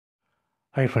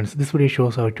Hi friends, this video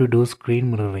shows how to do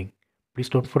screen mirroring. Please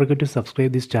don't forget to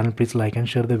subscribe this channel. Please like and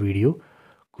share the video.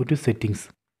 Go to settings.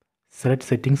 Select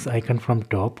settings icon from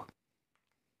top.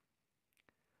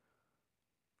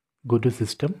 Go to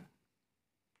system.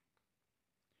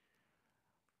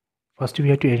 First we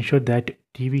have to ensure that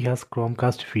TV has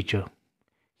chromecast feature.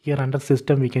 Here under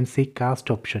system we can see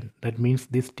cast option. That means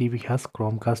this TV has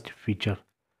chromecast feature.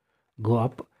 Go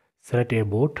up, select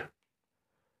about.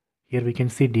 Here we can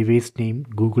see device name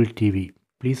Google TV.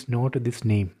 Please note this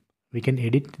name. We can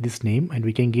edit this name and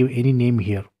we can give any name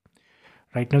here.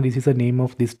 Right now this is the name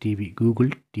of this TV,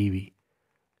 Google TV.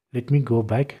 Let me go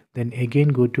back, then again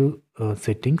go to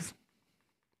settings,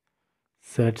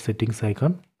 select settings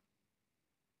icon,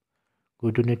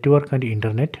 go to network and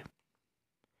internet.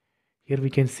 Here we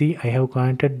can see I have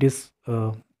connected this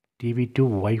TV to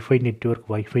Wi-Fi network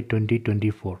Wi-Fi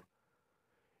 2024.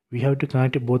 We have to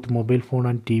connect both mobile phone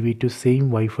and TV to same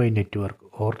Wi-Fi network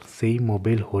or same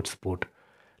mobile hotspot.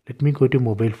 Let me go to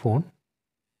mobile phone.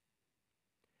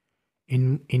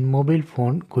 In mobile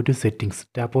phone, go to settings,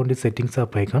 tap on the settings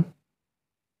app icon,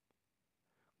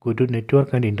 go to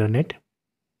network and internet.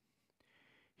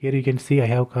 Here you can see I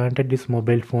have connected this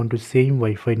mobile phone to same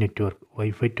Wi-Fi network,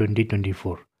 Wi-Fi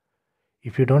 2024.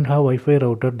 If you don't have Wi-Fi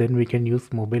router, then we can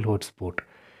use mobile hotspot.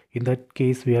 In that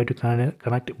case, we have to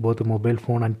connect both the mobile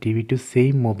phone and TV to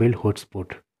same mobile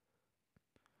hotspot.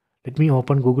 Let me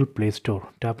open Google Play Store.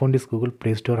 Tap on this Google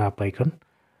Play Store app icon.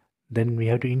 Then we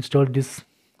have to install this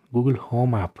Google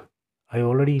Home app. I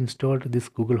already installed this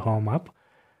Google Home app.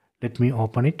 Let me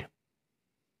open it.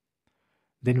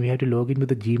 Then we have to log in with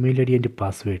the Gmail ID and the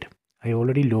password. I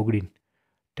already logged in.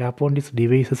 Tap on this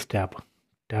devices tab.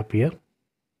 Tap here.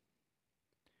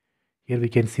 Here we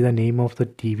can see the name of the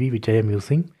TV which I am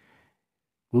using.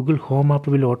 Google Home app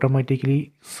will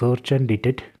automatically search and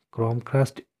detect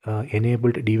Chromecast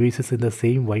enabled devices in the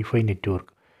same Wi-Fi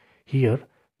network. Here,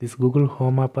 this Google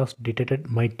Home app has detected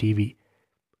my TV.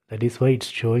 That is why it's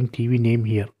showing TV name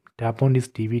here. Tap on this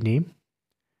TV name.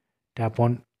 Tap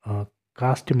on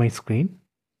cast my screen.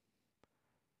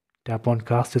 Tap on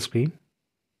cast screen.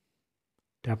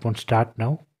 Tap on start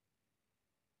now.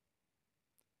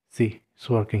 See, it's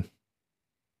working.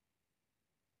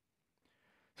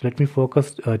 So let me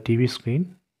focus TV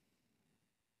screen.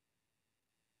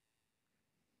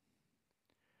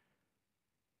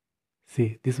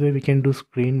 See, this way we can do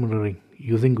screen mirroring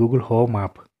using Google Home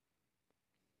app.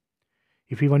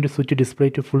 If we want to switch the display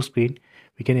to full screen,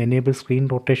 we can enable screen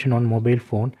rotation on mobile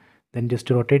phone. Then just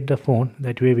rotate the phone.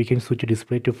 That way we can switch the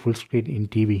display to full screen in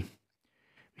TV.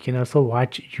 We can also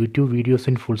watch YouTube videos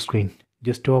in full screen.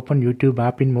 Just to open YouTube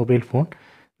app in mobile phone,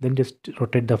 then just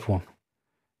rotate the phone.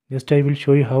 Next I will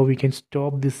show you how we can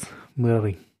stop this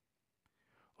mirroring.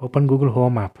 Open Google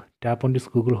Home app. Tap on this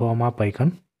Google Home app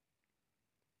icon.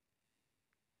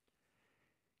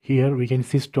 Here we can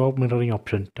see stop mirroring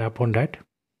option. Tap on that.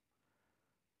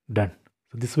 Done.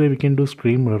 So this way we can do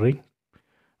screen mirroring.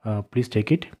 Please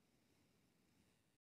check it.